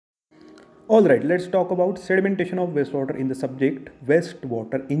Alright, let's talk about sedimentation of wastewater in the subject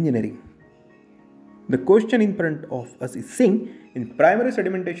wastewater engineering. The question in front of us is saying, in primary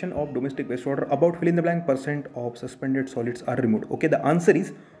sedimentation of domestic wastewater, about fill in the blank percent of suspended solids are removed. Okay, the answer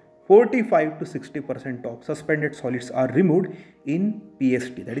is 45 to 60% of suspended solids are removed in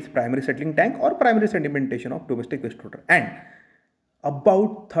PST, that is primary settling tank or primary sedimentation of domestic wastewater, and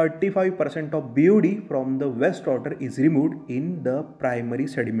about 35% of BOD from the wastewater is removed in the primary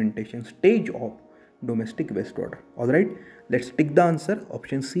sedimentation stage of domestic wastewater. Alright, let's take the answer.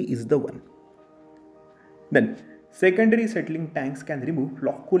 Option C is the one. Then secondary settling tanks can remove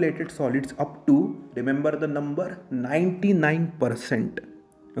flocculated solids up to, remember the number, 99%.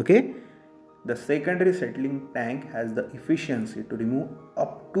 Okay, the secondary settling tank has the efficiency to remove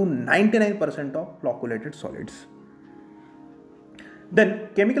up to 99% of flocculated solids. Then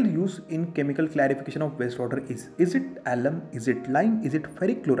chemical use in chemical clarification of wastewater is it alum, is it lime, is it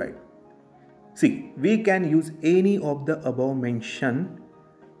ferric chloride? See, we can use any of the above mentioned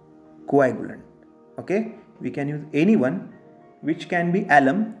coagulant. Okay, we can use any one, which can be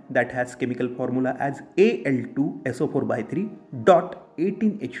alum, that has chemical formula as Al2SO4/3 dot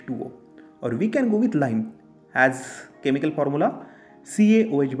 18H2O, or we can go with lime, has chemical formula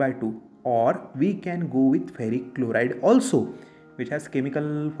CaOH/2, or we can go with ferric chloride also, which has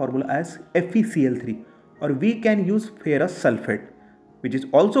chemical formula as FeCl3, or we can use ferrous sulfate, which is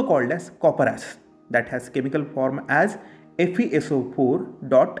also called as copper ash, that has chemical form as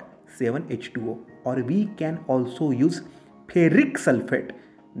FeSO4.7H2O, or we can also use ferric sulfate,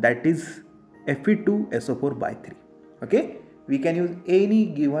 that is Fe2SO4/3. Okay, we can use any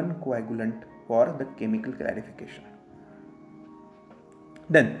given coagulant for the chemical clarification.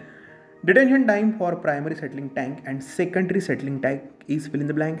 Then detention time for primary settling tank and secondary settling tank is fill in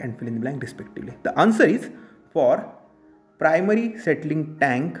the blank and fill in the blank respectively. The answer is, for primary settling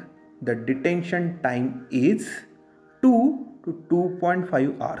tank, the detention time is 2 to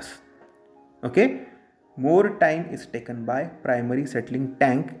 2.5 hours. Okay, more time is taken by primary settling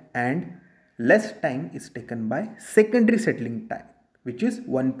tank and less time is taken by secondary settling tank, which is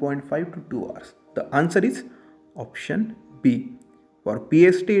 1.5 to 2 hours. The answer is option B. For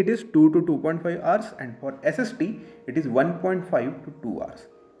PST it is 2 to 2.5 hours, and for SST it is 1.5 to 2 hours.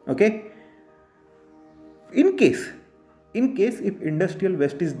 Okay. In case if industrial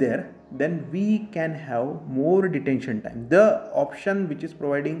waste is there, then we can have more detention time. The option which is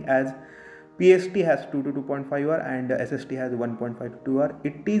providing as PST has 2 to 2.5 hour and SST has 1.5 to 2 hour,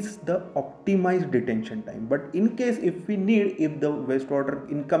 it is the optimized detention time. But in case if we need, if the wastewater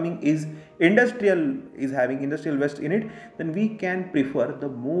incoming is having industrial waste in it, then we can prefer the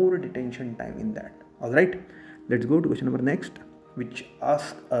more detention time in that. Alright, let's go to question number next, which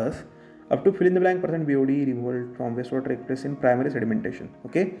asks us, up to fill in the blank percent BOD removal from wastewater take place in primary sedimentation.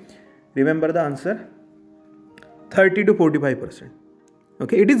 Okay, remember the answer, 30 to 45%.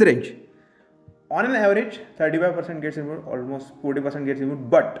 Okay, it is range. On an average, 35% gets removed, almost 40% gets removed,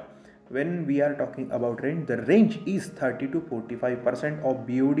 but when we are talking about range, the range is 30 to 45% of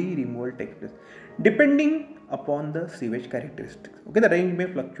BOD removal takes place, depending upon the sewage characteristics. Okay, the range may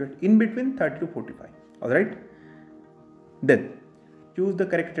fluctuate in between 30 to 45. Alright, then choose the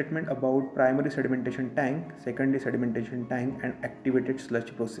correct statement about primary sedimentation tank, secondary sedimentation tank and activated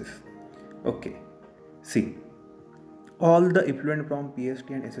sludge process. Okay, see, all the effluent from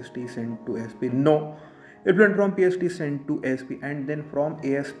PST and SST is sent to ASP. No, effluent from PST is sent to ASP and then from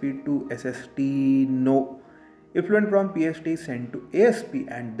ASP to SST. No, effluent from PST is sent to ASP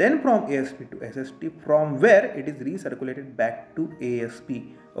and then from ASP to SST, from where it is recirculated back to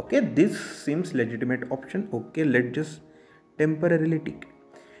ASP. Okay, this seems legitimate option. Okay, let's just temporarily tick.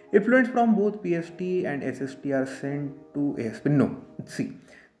 Effluents from both PST and SST are sent to ASP. No, see,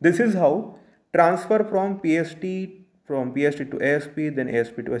 this is how transfer from PST to ASP, then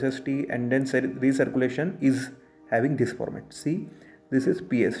ASP to SST, and then recirculation is having this format. See, this is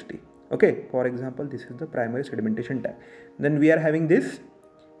PST. Okay, for example, this is the primary sedimentation tank. Then we are having this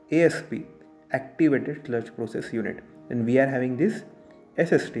ASP, activated sludge process unit. Then we are having this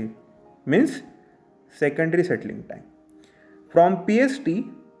SST, means secondary settling tank. From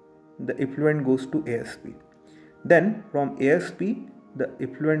PST, the effluent goes to ASP. Then from ASP, the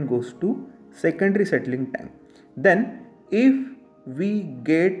effluent goes to secondary settling tank. Then if we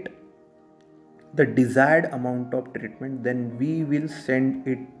get the desired amount of treatment, then we will send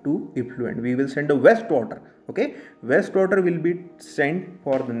it to effluent. We will send the wastewater. Okay, wastewater will be sent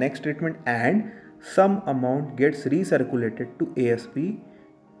for the next treatment and some amount gets recirculated to ASP.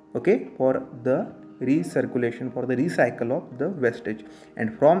 Okay, for the recirculation, for the recycle of the wastage,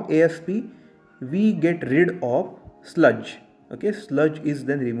 and from ASP we get rid of sludge. Okay, sludge is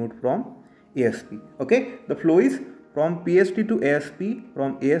then removed from ASP. Okay, the flow is from PST to ASP,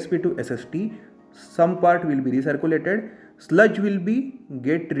 from ASP to SST. Some part will be recirculated, sludge will be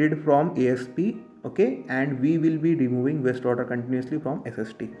get rid from ASP, okay, and we will be removing wastewater continuously from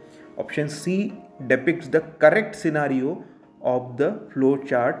SST. Option C depicts the correct scenario of the flow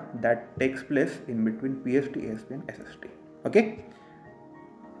chart that takes place in between PST, ASP and SST. Okay.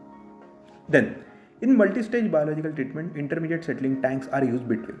 Then in multi-stage biological treatment, intermediate settling tanks are used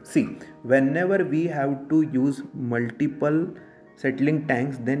between. See, whenever we have to use multiple settling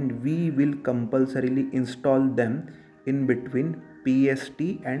tanks, then we will compulsorily install them in between PST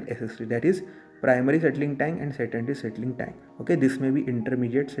and SST, that is primary settling tank and secondary settling tank. Okay, this may be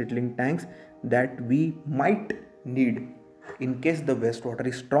intermediate settling tanks that we might need in case the wastewater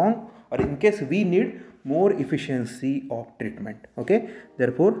is strong or in case we need more efficiency of treatment. Okay,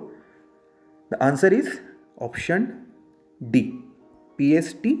 therefore the answer is option D,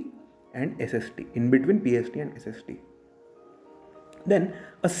 PST and SST, in between PST and SST. Then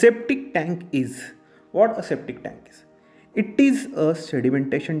a septic tank is, what a septic tank is? It is a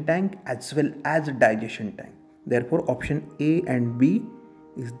sedimentation tank as well as a digestion tank. Therefore option A and B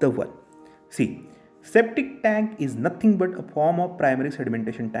is the one. See, septic tank is nothing but a form of primary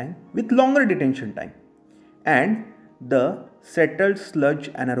sedimentation tank with longer detention time, and the settled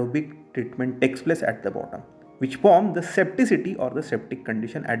sludge anaerobic treatment takes place at the bottom, which form the septicity or the septic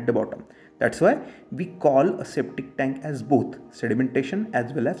condition at the bottom. That's why we call a septic tank as both sedimentation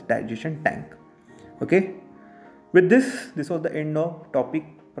as well as digestion tank. Okay, with this was the end of topic,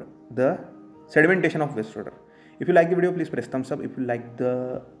 the sedimentation of wastewater. If you like the video, please press thumbs up. If you like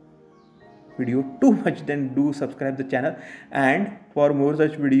the video too much, then do subscribe the channel, and for more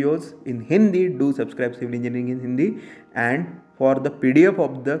such videos in Hindi, do subscribe Civil Engineering in Hindi, and for the PDF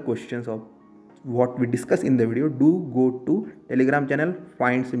of the questions of what we discuss in the video, do go to Telegram channel,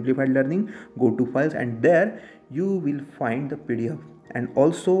 find Simplified Learning, go to files, and there you will find the PDF. And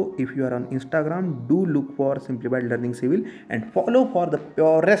also if you are on Instagram, do look for Simplified Learning Civil and follow for the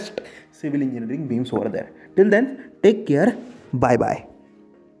purest civil engineering memes over there. Till then, take care, bye bye.